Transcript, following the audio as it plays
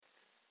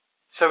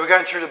So we're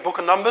going through the book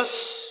of Numbers.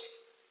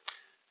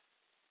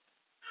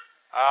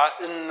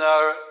 In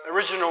the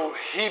original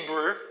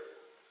Hebrew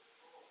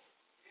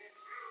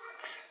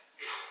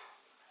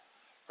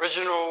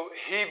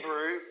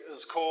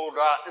is called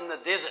In the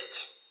Desert.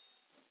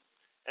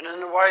 And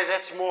in a way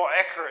that's more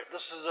accurate.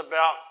 This is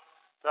about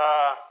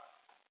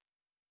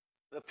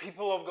the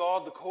people of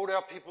God, the called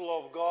out people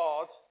of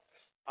God,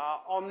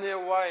 on their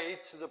way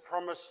to the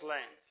promised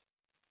land.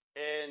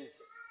 And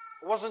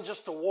it wasn't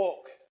just a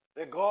walk,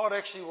 that God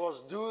actually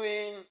was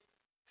doing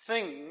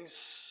things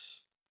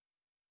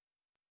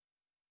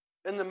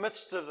in the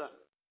midst of them.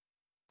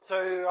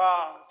 So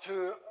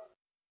to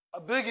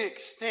a big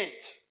extent,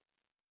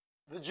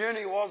 the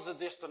journey was the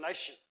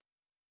destination.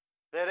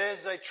 That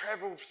as they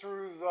traveled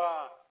through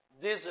the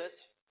desert,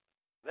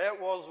 that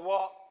was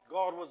what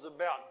God was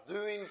about,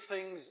 doing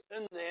things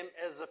in them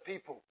as a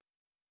people.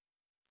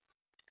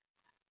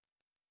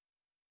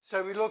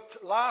 So we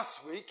looked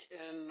last week,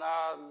 and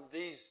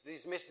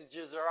these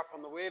messages are up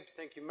on the web.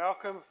 Thank you,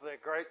 Malcolm, for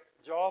that great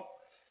job.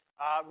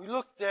 We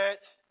looked at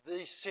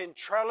the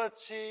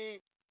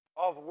centrality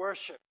of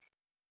worship,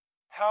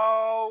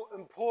 how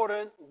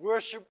important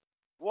worship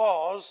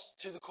was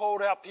to the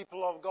called out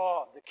people of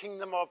God, the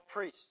kingdom of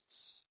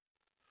priests.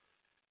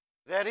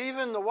 That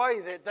even the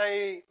way that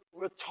they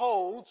were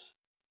told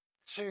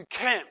to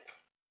camp,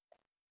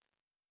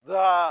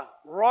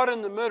 right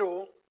in the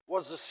middle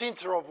was the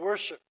center of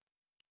worship.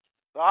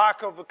 The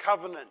Ark of the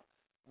Covenant,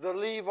 the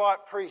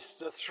Levite priests,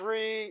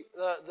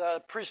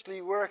 the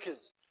priestly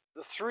workers,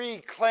 the three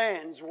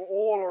clans were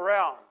all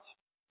around.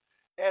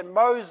 And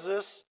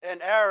Moses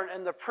and Aaron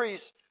and the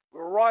priests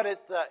were right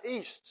at the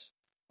east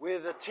where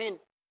the tent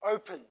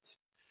opened.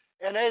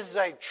 And as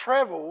they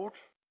traveled,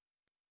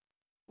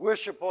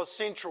 worship was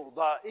central.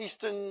 The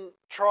eastern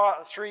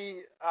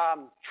three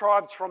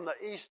tribes from the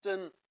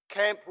eastern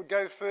camp would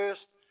go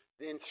first,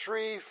 then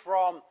three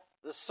from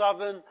the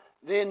southern,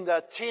 then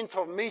the tent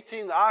of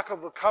meeting, the Ark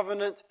of the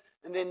Covenant,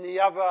 and then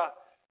the other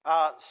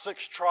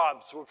 6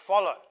 tribes would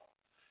follow.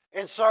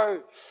 And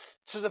so,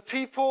 to the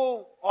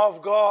people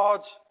of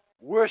God,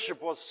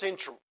 worship was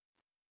central.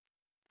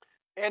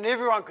 And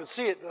everyone could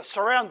see it. The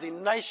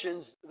surrounding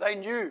nations, they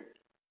knew.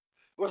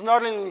 It was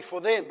not only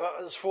for them, but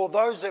it was for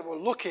those that were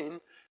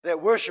looking,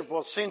 that worship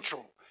was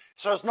central.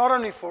 So it's not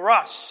only for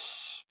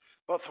us,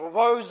 but for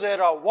those that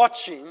are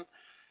watching.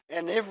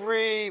 And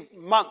every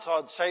month,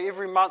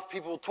 every month,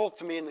 people talk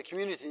to me in the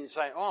community and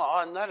say,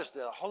 I noticed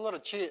there are a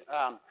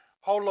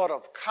whole lot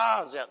of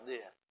cars out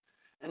there.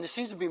 And there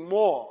seems to be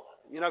more.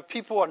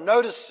 People are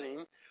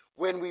noticing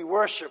when we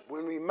worship,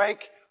 when we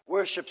make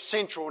worship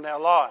central in our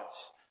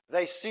lives.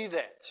 They see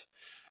that.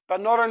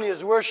 But not only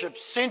is worship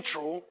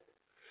central,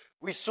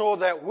 we saw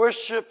that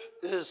worship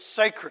is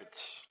sacred.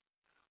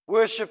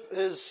 Worship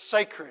is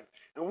sacred.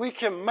 And we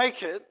can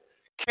make it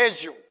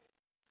casual.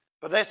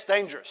 But that's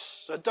dangerous.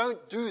 So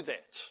don't do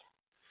that.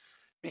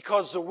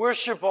 Because the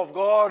worship of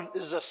God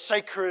is a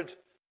sacred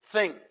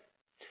thing.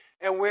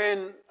 And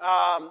when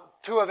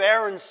 2 of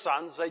Aaron's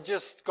sons, they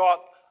just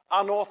got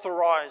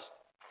unauthorized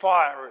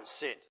fire, it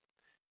said.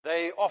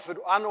 They offered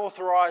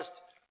unauthorized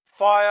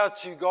fire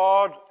to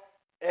God,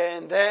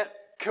 and that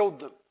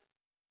killed them.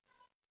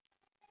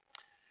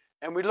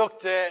 And we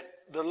looked at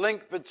the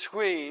link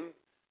between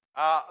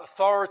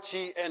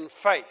authority and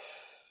faith.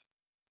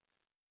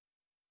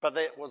 But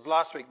that was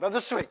last week. But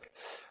this week,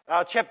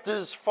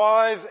 chapters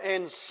 5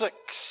 and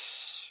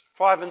 6.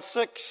 5 and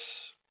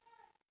 6.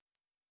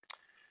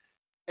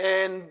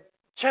 And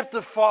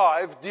chapter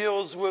 5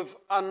 deals with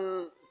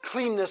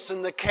uncleanness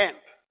in the camp.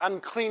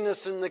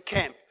 Uncleanness in the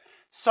camp.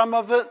 Some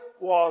of it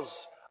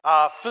was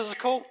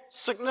physical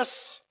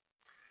sickness,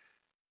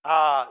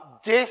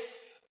 death,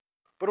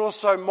 but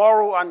also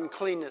moral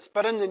uncleanness.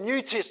 But in the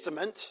New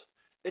Testament,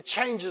 it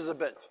changes a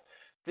bit.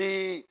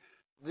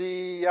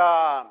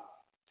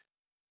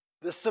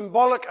 The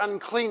symbolic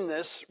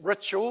uncleanness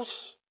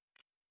rituals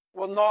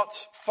were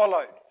not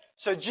followed.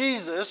 So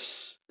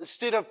Jesus,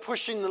 instead of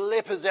pushing the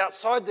lepers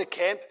outside the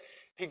camp,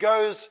 he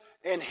goes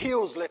and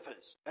heals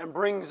lepers and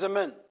brings them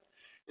in.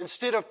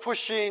 Instead of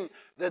pushing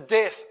the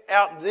death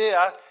out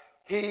there,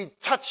 he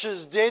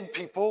touches dead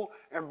people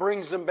and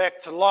brings them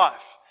back to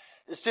life.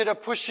 Instead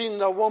of pushing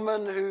the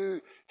woman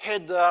who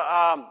had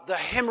the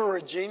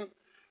hemorrhaging,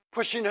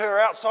 pushing her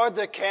outside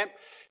the camp,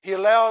 he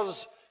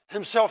allows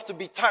himself to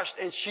be touched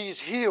and she's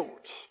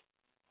healed.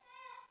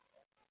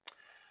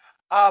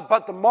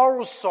 But the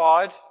moral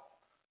side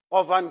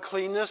of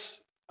uncleanness,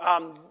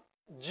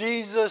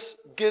 Jesus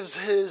gives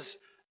his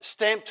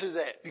stamp to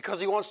that because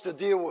he wants to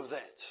deal with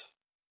that.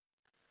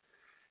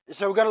 And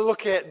so we're going to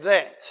look at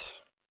that.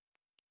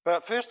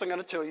 But first I'm going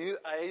to tell you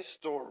a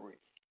story.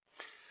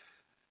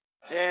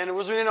 And it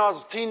was when I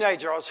was a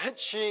teenager. I was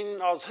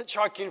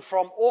hitchhiking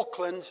from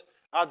Auckland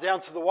down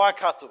to the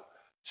Waikato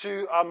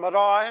to a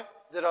marae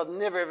that I'd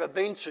never ever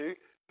been to,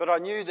 but I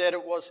knew that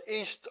it was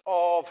east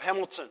of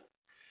Hamilton.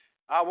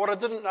 What I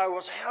didn't know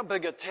was how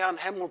big a town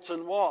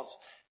Hamilton was.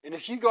 And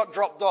if you got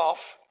dropped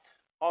off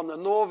on the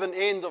northern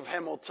end of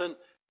Hamilton,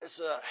 it's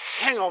a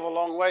hang of a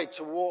long way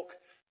to walk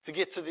to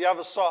get to the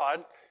other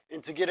side.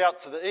 and to get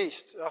out to the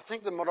east. I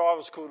think the marae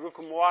was called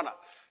Rukumoana.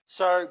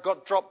 So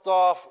got dropped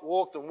off,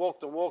 walked,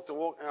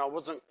 and I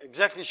wasn't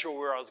exactly sure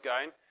where I was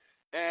going.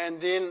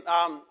 And then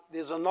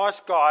there's a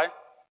nice guy.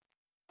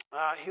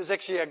 He was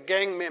actually a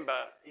gang member.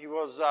 He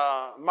was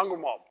Mongrel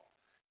Mob.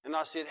 And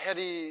I said,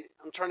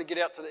 I'm trying to get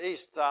out to the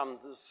east.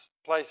 This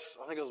place,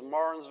 I think it was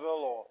Morrinsville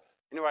or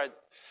anyway.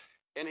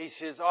 And he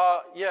says,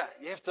 yeah,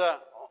 you have to,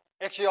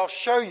 actually I'll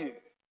show you.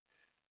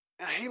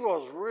 And he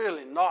was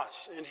really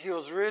nice and he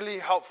was really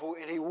helpful.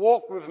 And he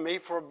walked with me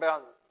for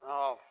about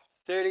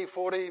 30,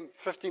 40,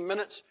 50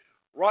 minutes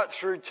right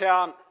through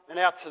town and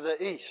out to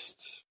the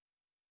east.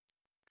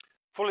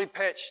 Fully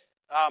patched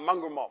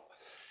Mongrel Mob.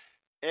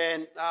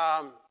 And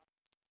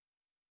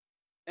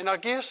I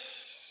guess,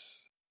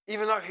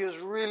 even though he was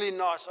really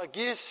nice, I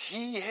guess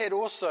he had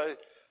also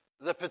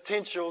the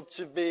potential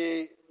to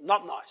be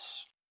not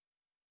nice.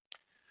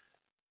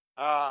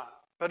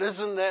 But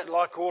isn't that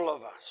like all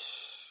of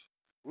us?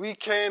 We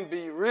can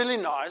be really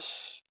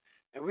nice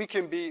and we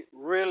can be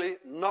really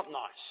not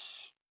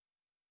nice.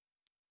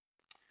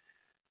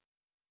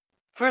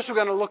 First we're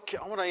going to look,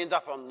 I want to end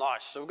up on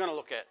nice, so we're going to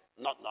look at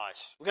not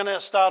nice. We're going to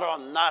start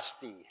on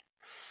nasty.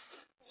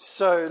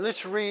 So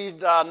let's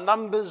read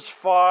Numbers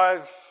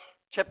 5,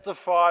 chapter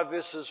 5,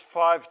 verses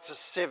 5 to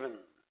 7.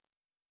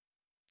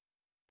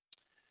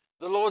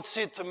 The Lord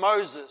said to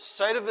Moses,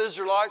 say to the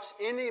Israelites,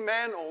 any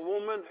man or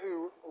woman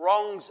who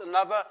wrongs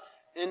another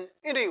in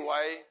any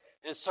way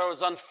and so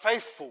is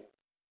unfaithful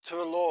to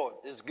the Lord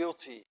is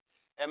guilty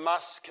and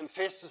must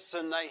confess the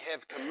sin they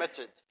have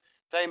committed.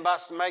 They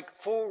must make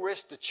full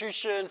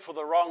restitution for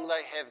the wrong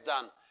they have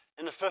done,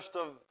 and a fifth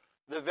of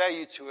the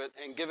value to it,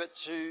 and give it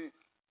to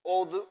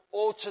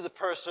all to the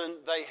person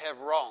they have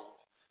wronged.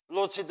 The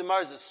Lord said to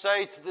Moses,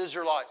 say to the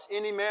Israelites,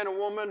 any man or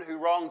woman who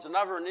wrongs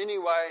another in any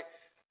way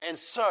and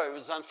so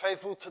is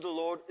unfaithful to the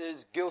Lord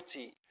is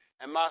guilty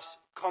and must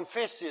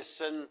confess their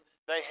sin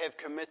they have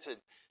committed.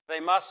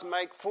 They must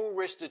make full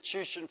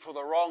restitution for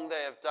the wrong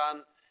they have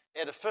done,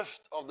 add a fifth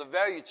of the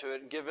value to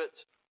it, and give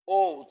it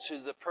all to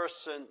the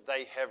person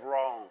they have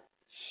wronged.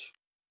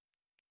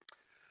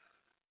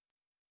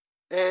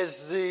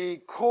 As the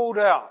called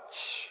out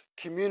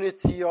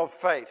community of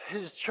faith,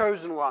 his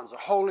chosen ones, a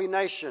holy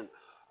nation,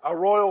 a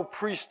royal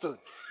priesthood,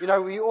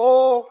 we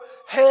all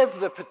have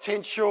the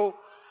potential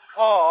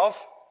of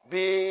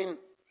being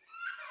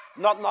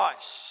not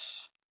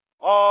nice,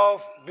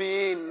 of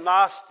being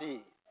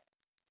nasty.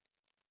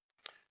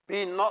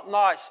 Being not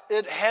nice,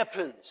 it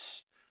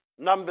happens.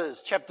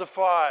 Numbers chapter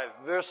 5,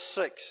 verse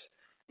 6.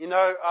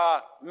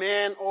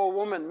 Man or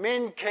woman,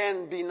 men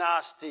can be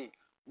nasty,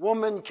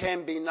 women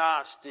can be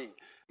nasty.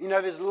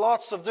 There's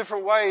lots of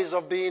different ways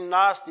of being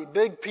nasty.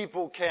 Big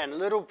people can,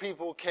 little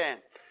people can.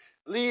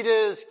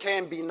 Leaders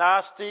can be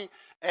nasty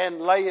and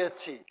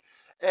laity.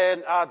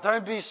 And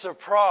don't be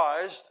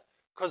surprised,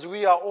 because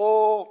we are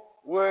all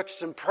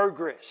works in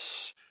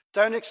progress.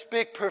 Don't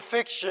expect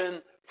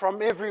perfection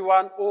from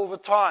everyone all the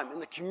time in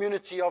the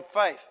community of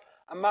faith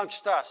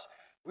amongst us.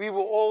 We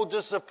will all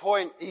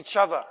disappoint each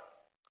other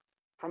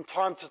from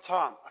time to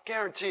time. I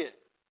guarantee it.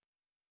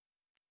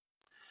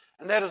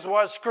 And that is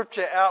why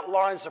Scripture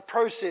outlines the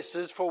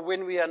processes for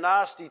when we are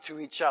nasty to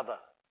each other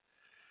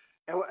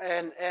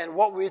and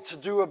what we're to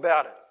do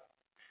about it.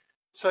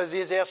 So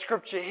there's our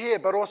Scripture here,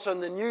 but also in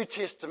the New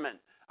Testament.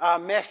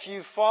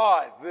 Matthew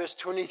 5, verse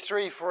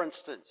 23, for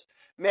instance.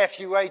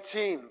 Matthew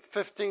 18,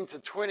 15 to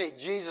 20,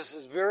 Jesus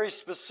is very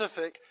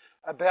specific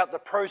about the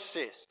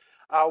process.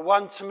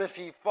 1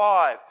 Timothy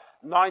 5,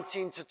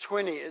 19 to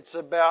 20, it's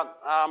about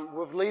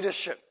with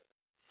leadership.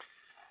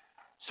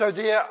 So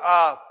there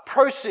are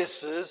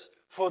processes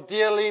for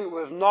dealing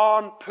with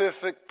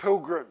non-perfect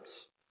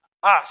pilgrims,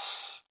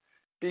 us,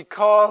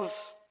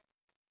 because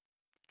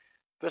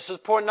this is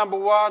point number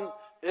one,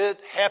 it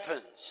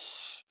happens.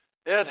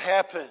 It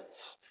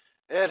happens.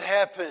 It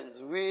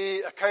happens.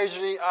 We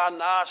occasionally are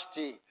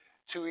nasty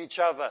to each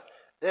other.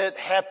 It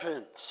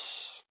happens.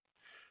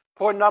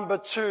 Point number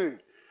two,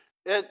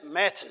 it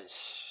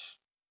matters.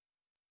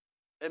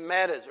 It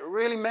matters. It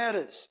really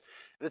matters.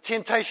 The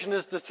temptation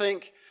is to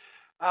think,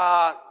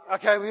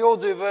 okay, we all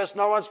do this.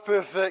 No one's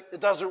perfect.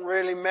 It doesn't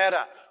really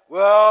matter.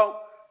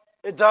 Well,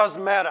 it does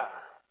matter.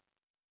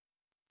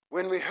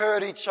 When we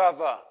hurt each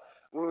other,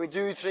 when we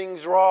do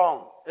things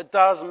wrong, it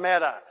does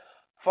matter.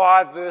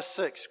 5 verse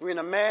 6, when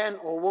a man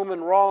or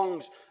woman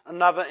wrongs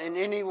another in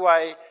any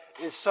way,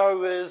 and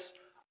so is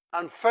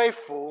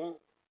unfaithful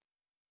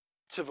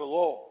to the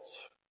Lord,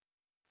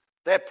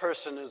 that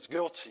person is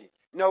guilty.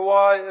 You know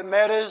why it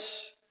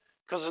matters?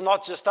 Because it's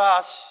not just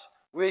us.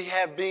 We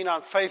have been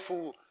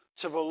unfaithful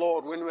to the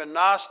Lord. When we're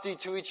nasty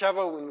to each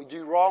other, when we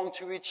do wrong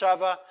to each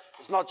other,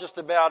 it's not just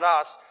about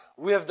us.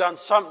 We have done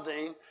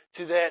something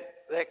to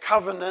that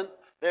covenant,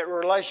 that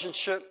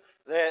relationship,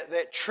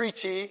 that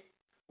treaty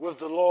with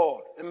the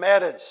Lord. It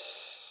matters.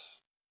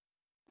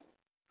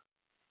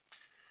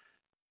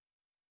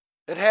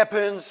 It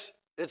happens.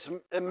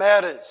 It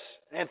matters.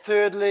 And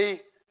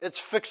thirdly, it's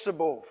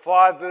fixable.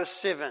 5 verse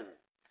 7.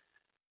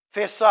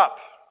 Fess up.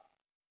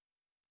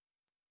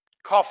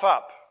 Cough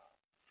up.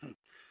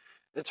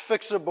 It's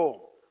fixable.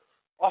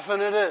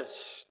 Often it is.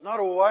 Not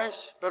always,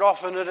 but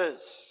often it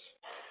is.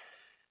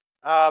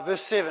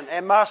 Verse 7,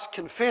 and must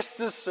confess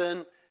the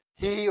sin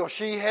he or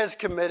she has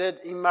committed.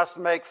 He must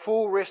make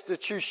full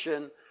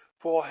restitution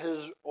for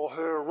his or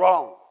her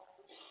wrong.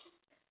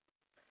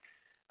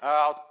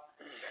 I'll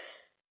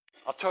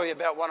tell you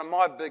about one of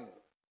my big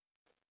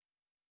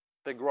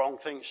wrong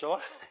things, shall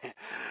I? It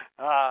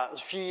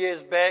was a few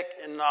years back,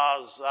 and I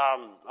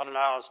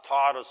was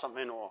tired or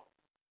something, or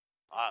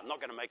I'm not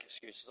going to make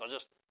excuses.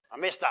 I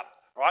messed up,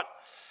 right?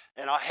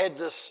 And I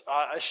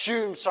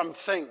assumed some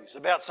things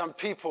about some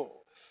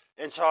people.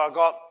 And so I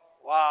got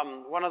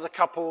one of the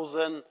couples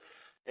in,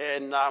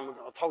 and I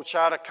told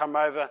Char to come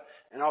over,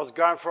 and I was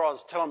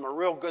telling him a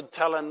real good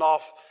telling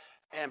off,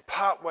 and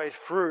partway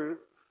through,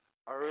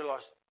 I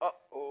realized, I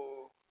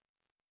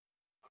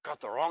got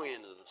the wrong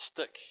end of the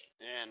stick,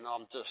 and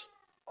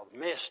I've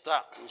messed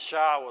up. And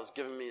Char was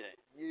giving me that,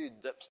 you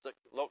dipstick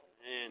look,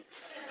 and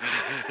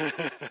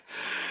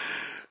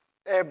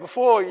and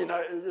before, it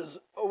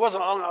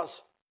wasn't long, I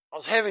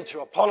was having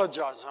to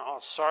apologize. Oh,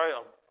 sorry,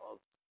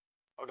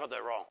 I got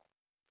that wrong.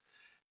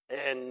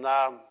 And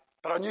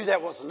but I knew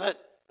that wasn't it.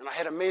 And I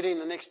had a meeting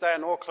the next day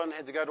in Auckland,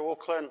 had to go to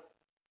Auckland.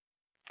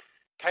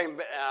 Came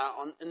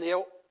in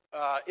the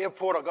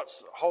airport, I got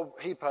a whole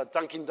heap of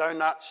Dunkin'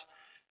 Donuts.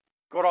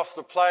 Got off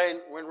the plane,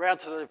 went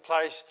round to the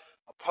place,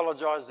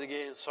 apologized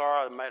again.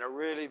 Sorry, I made a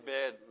really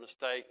bad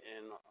mistake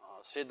and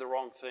I said the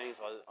wrong things,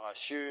 I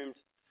assumed.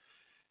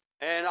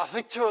 And I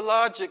think to a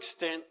large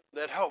extent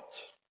that helped.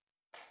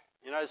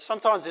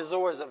 Sometimes there's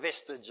always a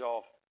vestige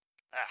of,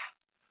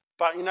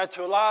 but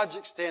to a large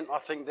extent I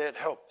think that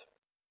helped.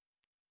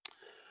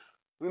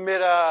 We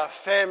met a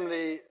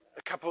family,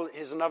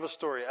 here's another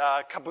story,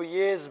 a couple of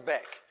years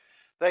back.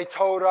 They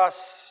told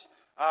us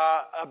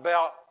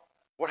about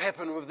what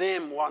happened with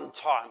them one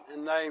time.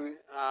 And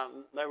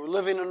they were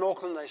living in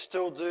Auckland, they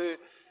still do.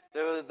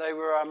 They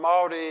were a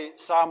Māori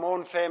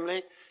Samoan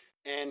family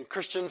and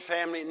Christian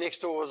family.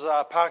 Next door was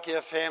a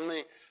Pākehā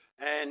family.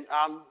 And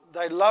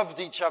they loved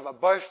each other.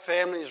 Both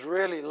families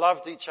really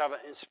loved each other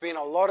and spent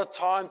a lot of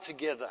time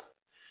together.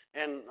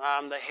 And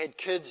they had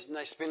kids, and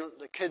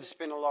the kids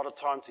spent a lot of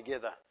time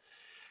together.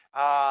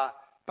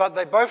 But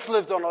they both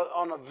lived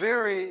on a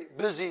very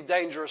busy,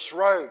 dangerous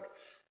road.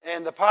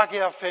 And the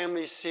Pākehā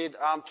family said,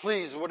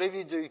 please, whatever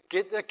you do,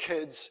 get the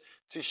kids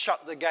to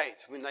shut the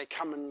gate when they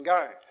come and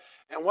go.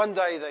 And one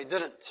day they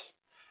didn't.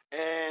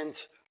 And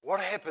what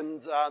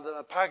happened,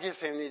 the Pākehā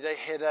family, they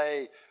had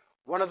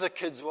one of the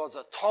kids was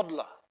a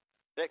toddler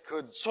that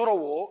could sort of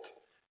walk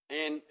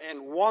and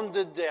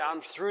wandered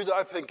down through the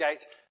open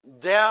gate,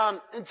 down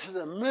into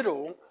the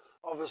middle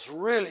of this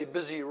really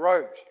busy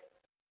road.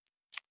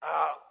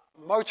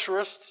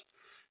 Motorists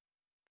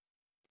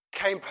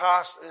came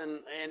past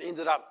and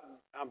ended up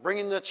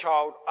bringing the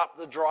child up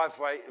the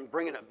driveway and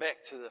bringing it back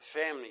to the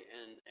family,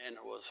 and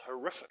it was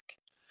horrific.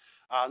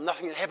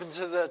 Nothing had happened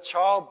to the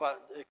child,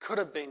 but it could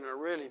have been a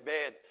really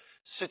bad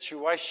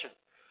situation.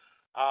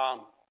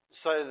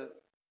 So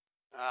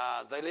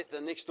they let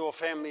the next door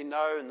family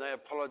know, and they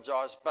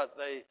apologized, but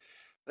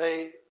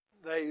they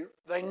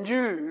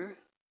knew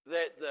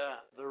that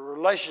the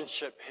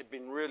relationship had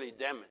been really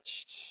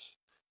damaged.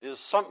 There's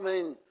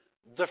something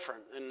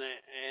different in there,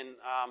 and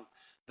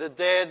the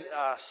dad,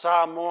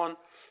 Samoan,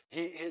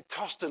 he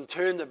tossed and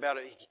turned about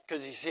it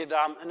because he said,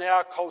 in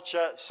our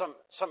culture,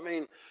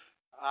 something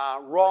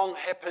wrong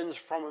happens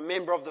from a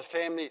member of the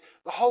family,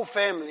 the whole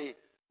family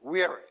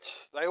wear it.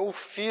 They all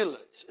feel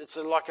it. It's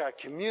like a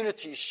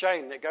community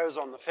shame that goes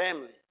on the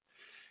family.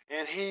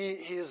 And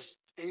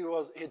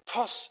he'd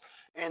toss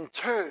and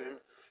turn,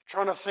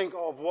 trying to think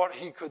of what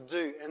he could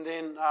do. And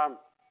then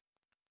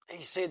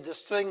he said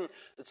this thing,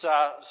 it's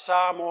a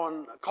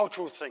Samoan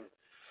cultural thing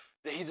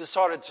that he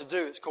decided to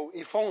do. It's called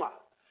iwhonga.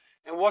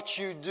 And what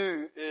you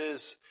do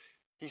is,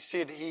 he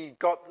said he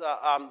got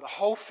the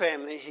whole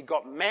family, he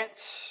got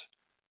mats,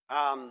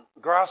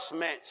 grass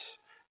mats,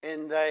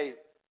 and they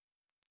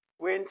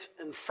went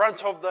in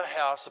front of the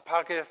house, the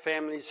Pākehā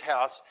family's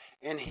house,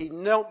 and he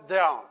knelt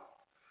down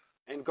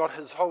and got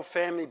his whole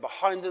family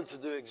behind him to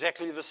do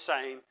exactly the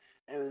same,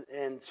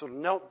 and sort of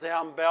knelt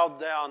down, bowed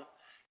down,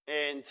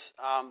 and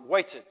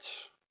waited,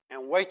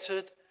 and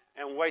waited,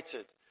 and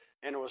waited.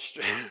 And it was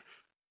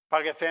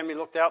Pākehā family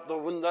looked out the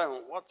window,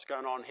 and what's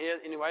going on here?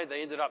 Anyway,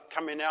 they ended up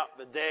coming out.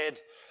 The dad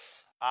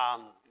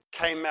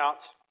came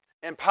out,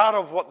 and part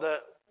of what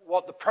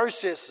the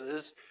process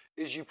is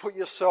you put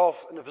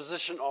yourself in a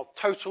position of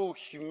total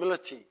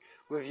humility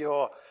with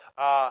your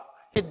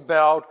head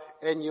bowed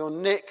and your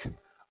neck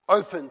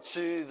open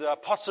to the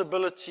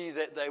possibility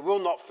that they will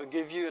not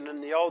forgive you. And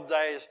in the old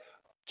days,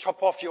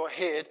 chop off your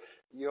head,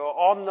 you're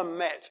on the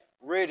mat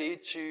ready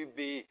to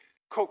be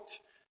cooked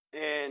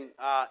and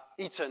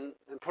eaten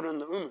and put in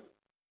the umu.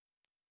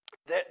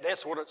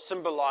 That's what it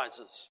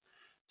symbolizes.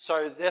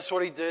 So that's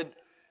what he did.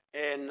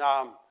 And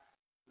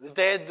the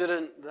dad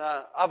didn't,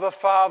 the other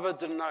father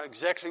didn't know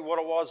exactly what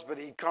it was, but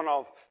he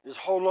there's a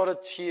whole lot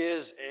of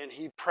tears, and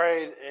he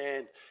prayed,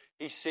 and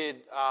he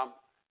said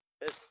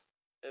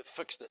it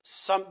fixed it.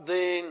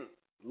 Something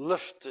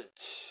lifted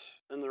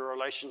in the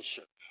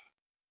relationship.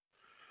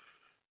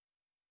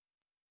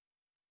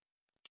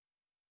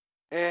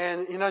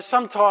 And,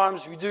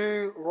 sometimes we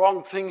do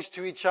wrong things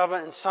to each other,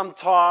 and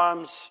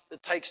sometimes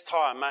it takes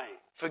time, eh?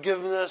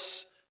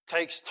 Forgiveness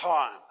takes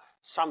time,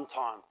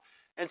 sometimes.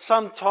 And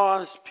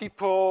sometimes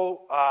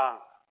people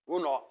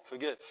will not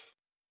forgive.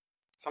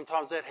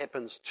 Sometimes that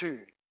happens too.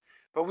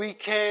 But we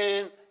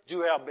can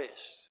do our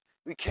best.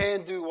 We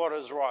can do what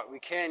is right. We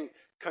can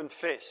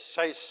confess,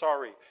 say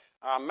sorry,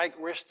 make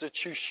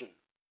restitution.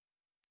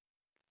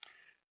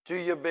 Do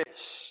your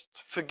best.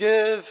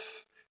 Forgive.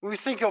 When we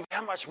think of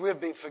how much we've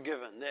been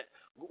forgiven, that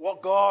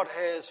what God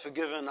has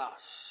forgiven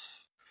us,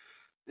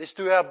 let's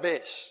do our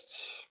best.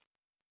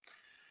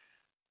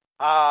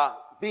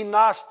 Be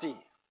nasty.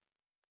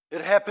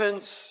 It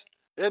happens.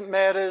 It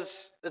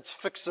matters. It's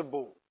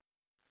fixable.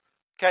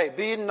 Okay,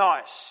 be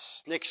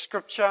nice. Next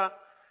scripture.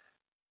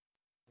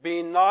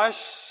 Be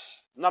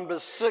nice.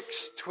 Numbers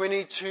 6,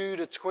 22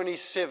 to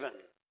 27.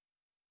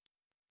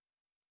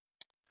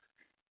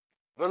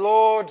 The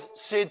Lord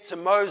said to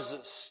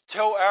Moses,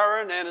 "Tell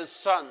Aaron and his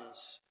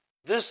sons,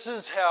 this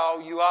is how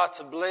you are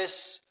to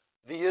bless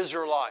the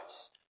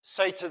Israelites.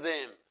 Say to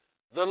them,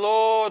 the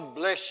Lord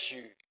bless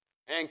you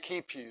and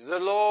keep you. The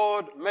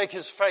Lord make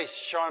his face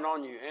shine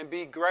on you and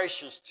be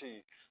gracious to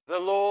you. The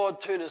Lord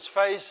turn his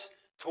face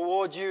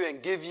toward you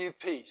and give you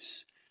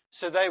peace.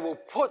 So they will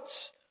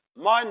put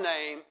my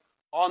name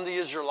on the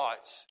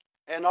Israelites,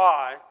 and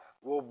I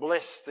will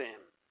bless them."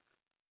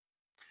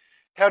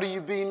 How do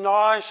you be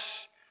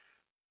nice?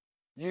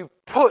 You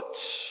put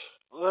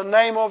the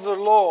name of the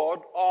Lord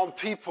on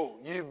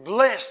people. You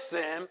bless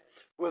them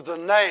with the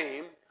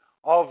name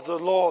of the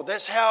Lord.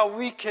 That's how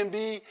we can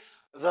be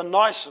the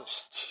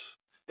nicest.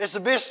 It's the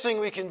best thing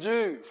we can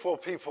do for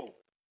people.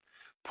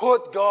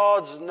 Put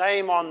God's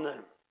name on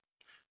them.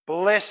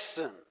 Bless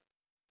them.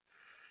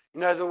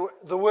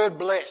 The word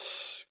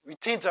bless, we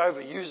tend to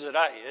overuse it,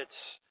 eh?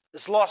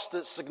 It's lost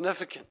its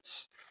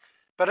significance.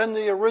 But in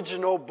the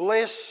original,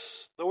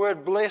 bless, the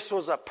word bless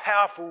was a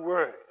powerful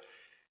word.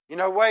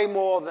 Way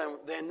more than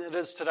it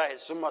is today.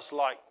 It's almost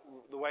like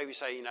the way we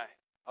say,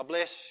 I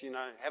bless,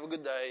 have a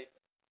good day.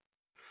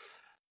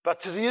 But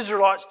to the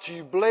Israelites,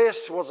 to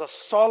bless was a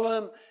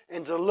solemn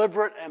and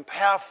deliberate and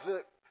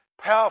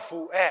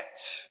powerful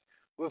act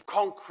with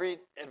concrete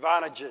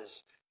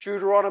advantages.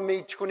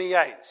 Deuteronomy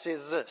 28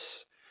 says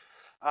this.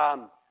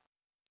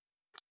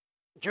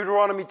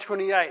 Deuteronomy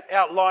 28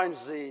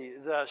 outlines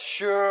the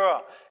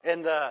sure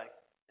and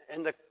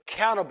the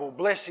countable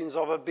blessings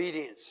of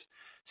obedience.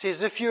 It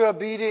says, if you're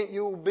obedient,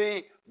 you will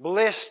be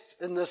blessed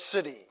in the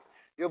city.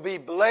 You'll be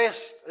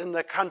blessed in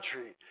the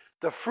country.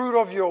 The fruit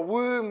of your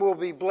womb will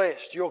be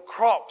blessed. Your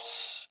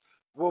crops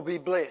will be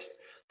blessed.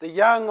 The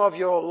young of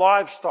your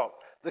livestock,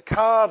 the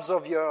calves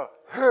of your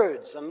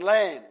herds and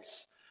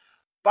lambs,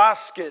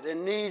 basket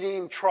and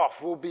kneading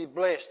trough will be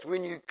blessed.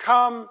 When you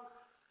come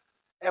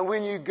and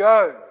when you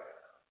go,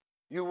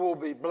 you will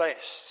be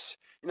blessed.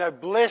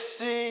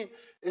 Blessing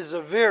is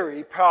a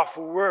very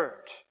powerful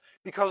word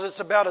because it's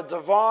about a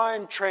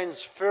divine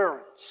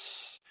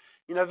transference.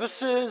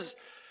 This is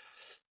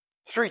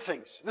three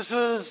things.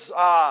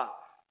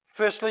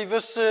 Firstly,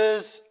 this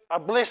is a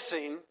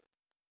blessing,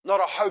 not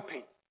a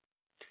hoping.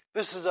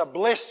 This is a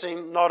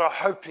blessing, not a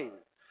hoping.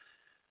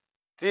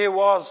 There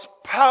was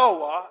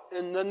power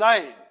in the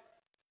name.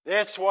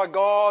 That's why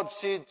God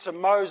said to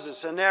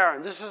Moses and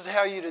Aaron, this is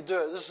how you to do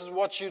it. This is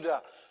what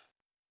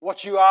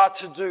you are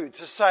to do,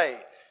 to say.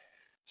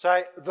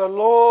 Say, the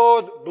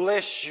Lord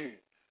bless you.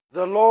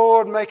 The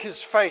Lord make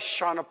his face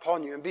shine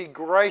upon you and be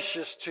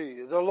gracious to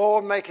you. The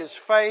Lord make his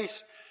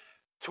face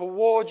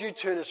toward you,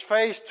 turn his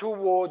face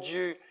toward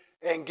you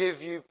and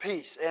give you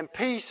peace. And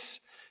peace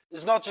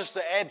is not just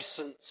the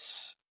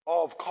absence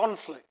of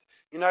conflict.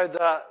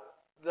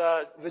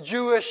 The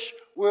Jewish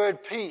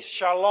word peace,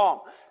 shalom,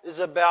 is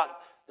about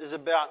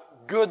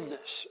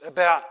goodness,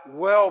 about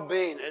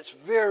well-being. It's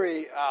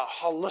very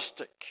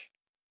holistic.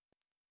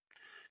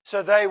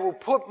 So they will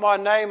put my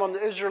name on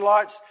the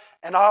Israelites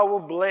and I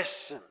will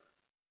bless them.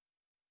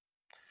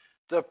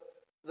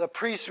 The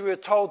priests were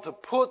told to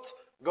put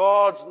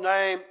God's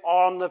name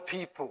on the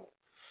people.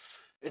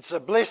 It's a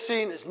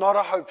blessing, it's not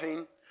a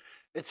hoping.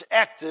 It's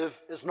active,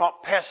 it's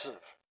not passive.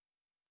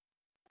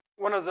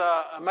 One of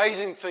the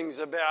amazing things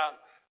about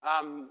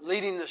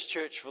leading this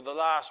church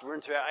we're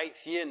into our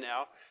 8th year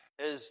now,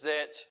 is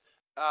that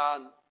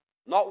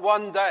not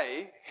one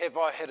day have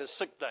I had a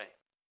sick day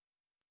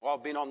while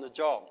I've been on the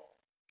job.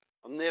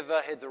 I've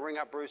never had to ring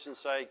up Bruce and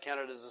say, count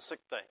it as a sick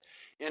day.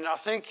 And I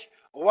think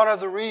one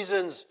of the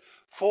reasons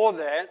for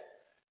that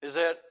is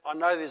that I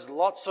know there's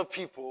lots of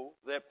people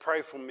that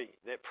pray for me,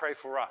 that pray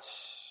for us.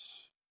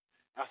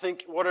 I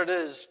think what it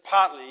is,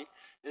 partly,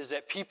 is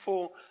that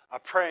people are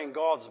praying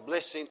God's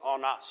blessing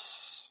on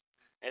us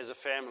as a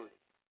family.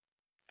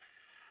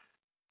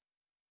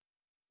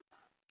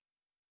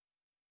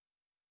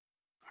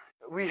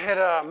 We had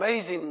an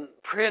amazing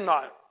prayer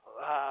night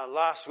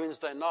last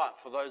Wednesday night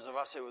for those of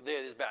us that were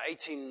there. There's about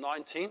 18,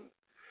 19.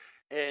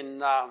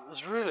 And it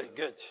was really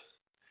good.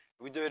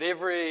 We do it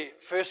every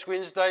first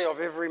Wednesday of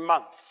every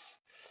month.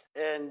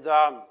 And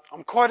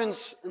I'm quite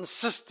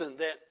insistent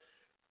that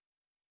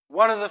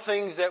one of the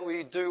things that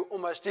we do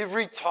almost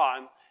every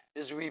time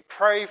is we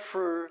pray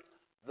through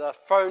the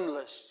phone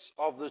lists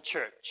of the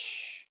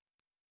church.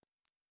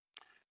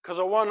 Because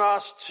I want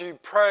us to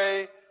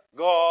pray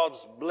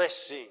God's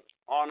blessing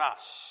on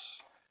us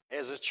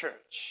as a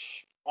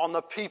church, on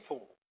the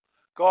people.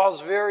 God's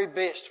very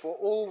best for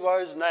all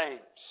those names.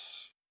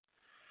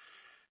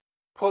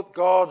 Put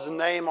God's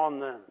name on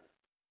them.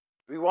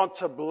 We want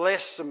to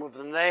bless them with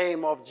the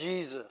name of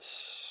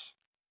Jesus.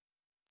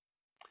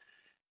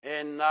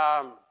 And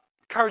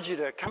encourage you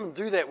to come and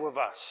do that with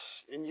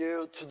us. And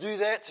you to do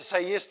that, to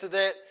say yes to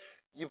that,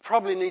 you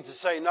probably need to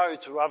say no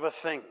to other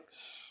things.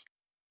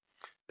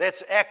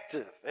 That's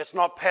active. That's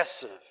not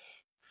passive.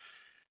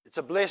 It's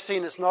a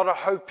blessing. It's not a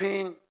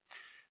hoping.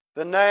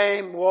 The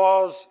name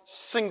was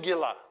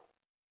singular,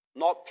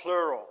 not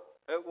plural.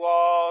 It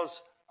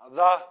was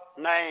the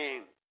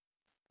name,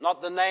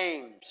 not the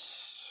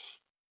names.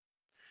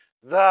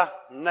 The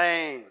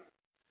name,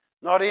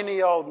 not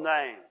any old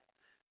name.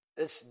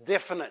 It's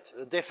definite,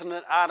 a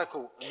definite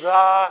article.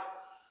 The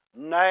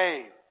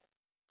name.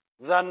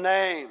 The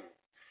name.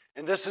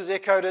 And this is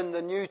echoed in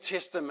the New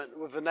Testament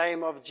with the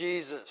name of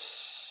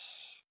Jesus.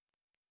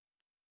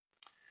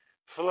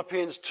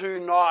 Philippians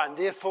 2:9.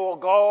 Therefore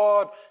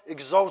God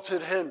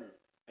exalted him,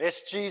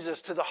 that's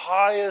Jesus, to the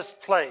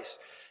highest place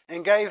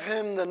and gave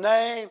him the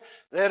name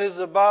that is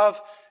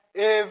above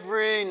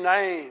every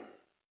name.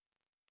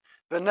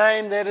 The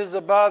name that is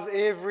above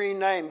every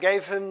name.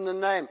 Gave him the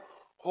name.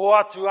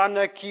 Hoatu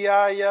ana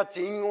kia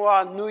te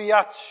ingoa nui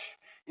atu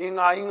I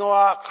ngā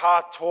ingoa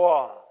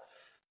katoa.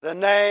 The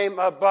name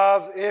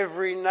above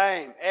every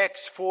name.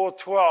 Acts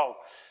 4:12.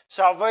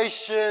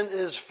 Salvation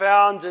is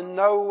found in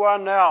no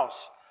one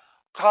else.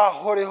 Ka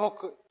hore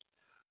hoki.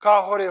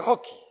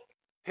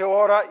 He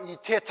ora I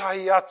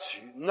tetahi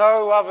atu.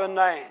 No other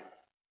name.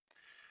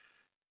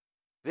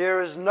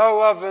 There is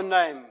no other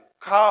name.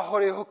 Ka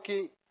hore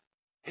hoki.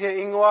 He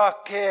ingoa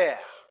kea.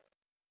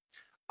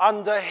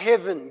 Under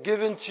heaven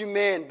given to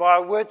men by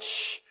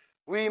which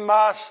we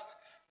must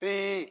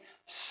be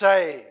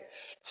saved.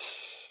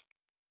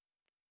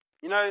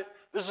 You know,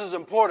 this is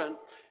important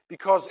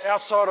because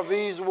outside of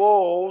these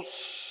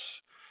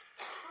walls,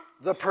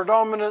 the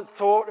predominant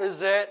thought is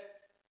that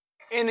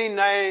any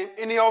name,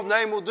 any old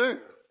name will do.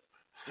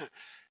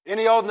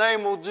 Any old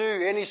name will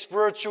do. Any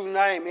spiritual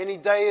name, any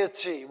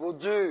deity will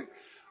do.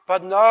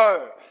 But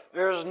no,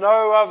 there is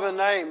no other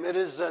name. It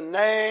is the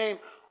name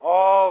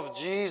of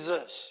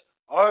Jesus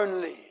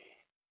only.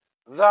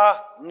 The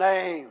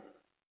name.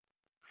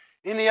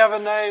 Any other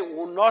name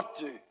will not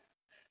do.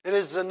 It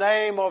is the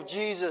name of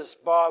Jesus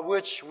by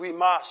which we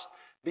must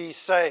be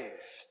saved.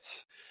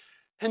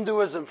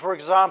 Hinduism, for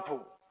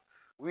example,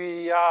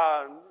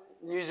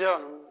 New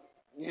Zealand,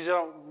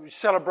 we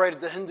celebrated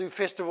the Hindu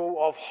festival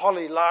of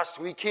Holi last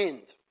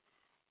weekend.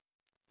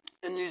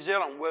 In New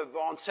Zealand,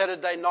 on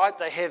Saturday night,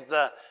 they have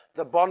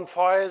the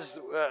bonfires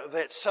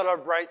that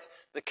celebrate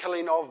the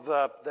killing of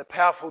the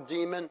powerful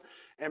demon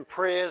and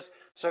prayers.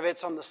 So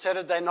that's on the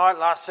Saturday night,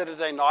 last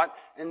Saturday night.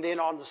 And then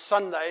on the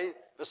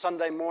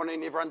Sunday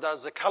morning, everyone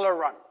does the colour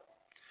run.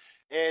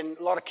 And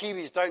a lot of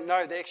Kiwis don't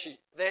know that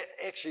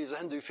actually is a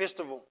Hindu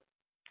festival.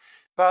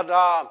 But,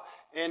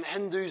 and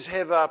Hindus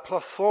have a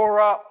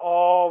plethora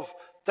of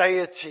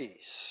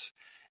deities.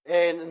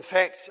 And in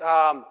fact,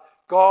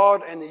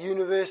 God and the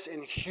universe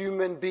and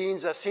human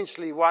beings are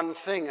essentially one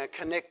thing, a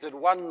connected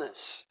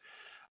oneness.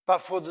 But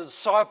for the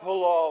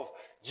disciple of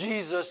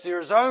Jesus, there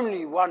is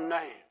only one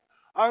name,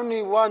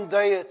 only one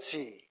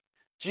deity,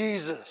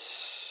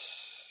 Jesus,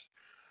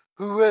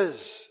 who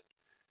is,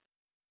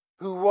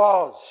 who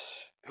was,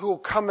 who will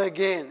come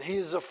again. He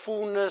is the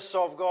fullness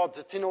of God.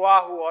 Te tino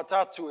ahu o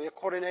tatu e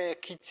korene e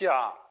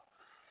kitia.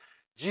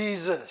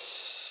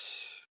 Jesus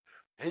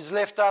has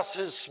left us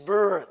His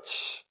Spirit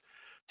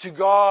to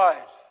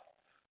guide,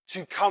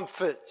 to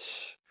comfort,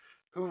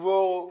 who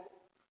will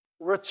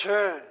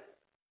return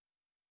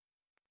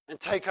and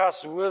take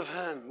us with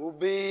Him. We'll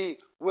be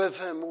with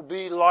Him. We'll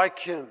be like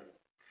Him.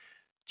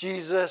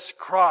 Jesus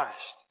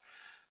Christ.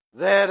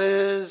 That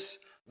is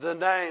the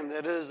name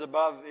that is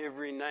above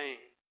every name.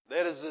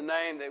 That is the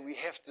name that we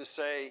have to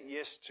say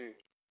yes to.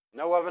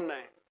 No other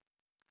name.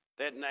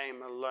 That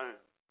name alone.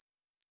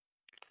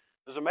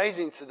 It was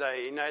amazing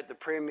today, at the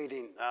prayer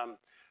meeting.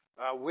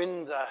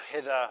 Winda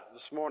had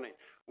this morning.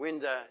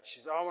 Winda, she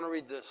said, I want to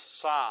read this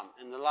psalm.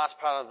 And the last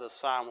part of the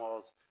psalm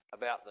was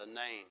about the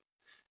name.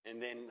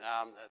 And then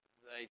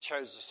they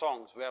chose the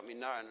songs without me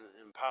knowing.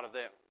 And part of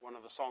that, one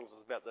of the songs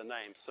was about the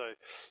name. So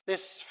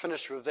let's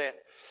finish with that.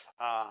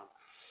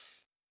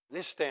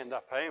 Let's stand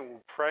up, and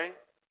we'll pray.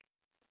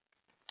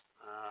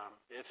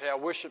 If our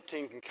worship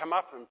team can come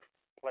up and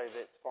play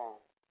that song.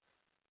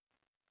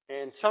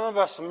 And some of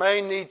us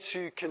may need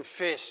to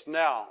confess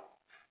now.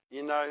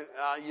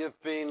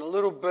 You've been a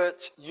little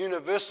bit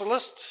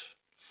universalist,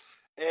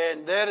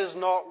 and that is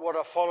not what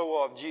a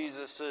follower of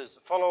Jesus is.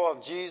 A follower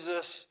of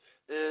Jesus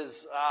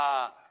is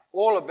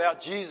all about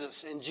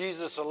Jesus and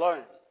Jesus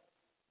alone.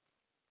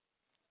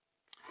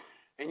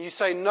 and you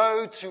say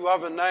no to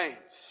other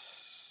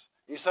names.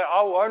 You say,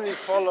 I will only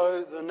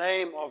follow the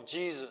name of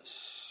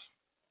Jesus.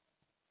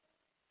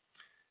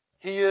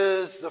 He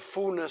is the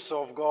fullness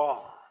of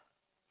God.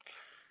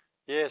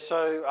 Yeah,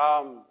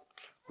 so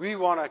we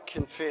want to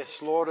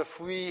confess, Lord, if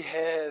we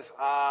have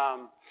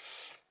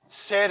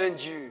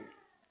saddened you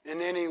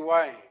in any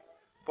way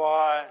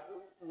by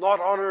not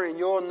honoring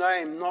your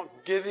name, not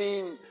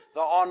giving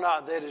the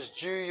honor that is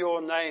due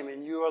your name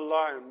and you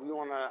alone, we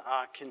want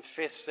to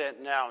confess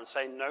that now and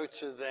say no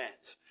to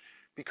that.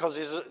 Because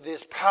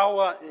there's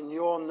power in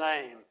your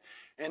name.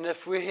 And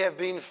if we have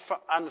been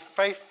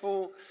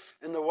unfaithful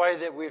in the way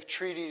that we've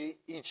treated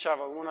each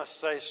other, we want to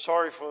say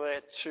sorry for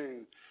that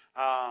too.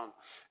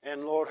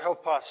 And Lord,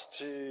 help us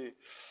to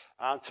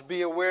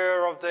be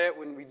aware of that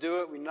when we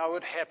do it. We know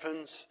it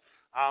happens.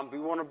 We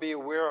want to be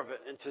aware of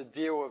it and to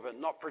deal with it,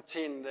 not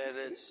pretend that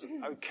it's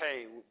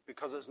okay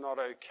because it's not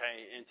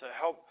okay, and to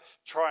help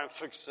try and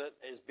fix it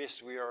as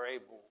best we are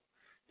able.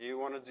 You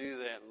want to do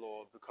that,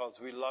 Lord, because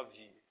we love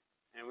you.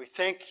 And we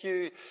thank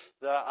you,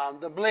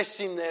 the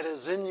blessing that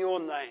is in your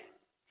name,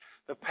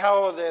 the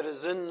power that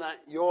is in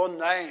your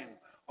name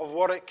of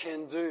what it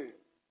can do.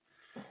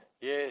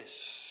 Yes,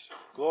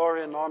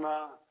 glory and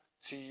honor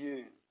to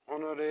you.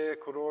 Honore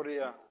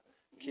kororia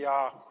ki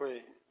a koe.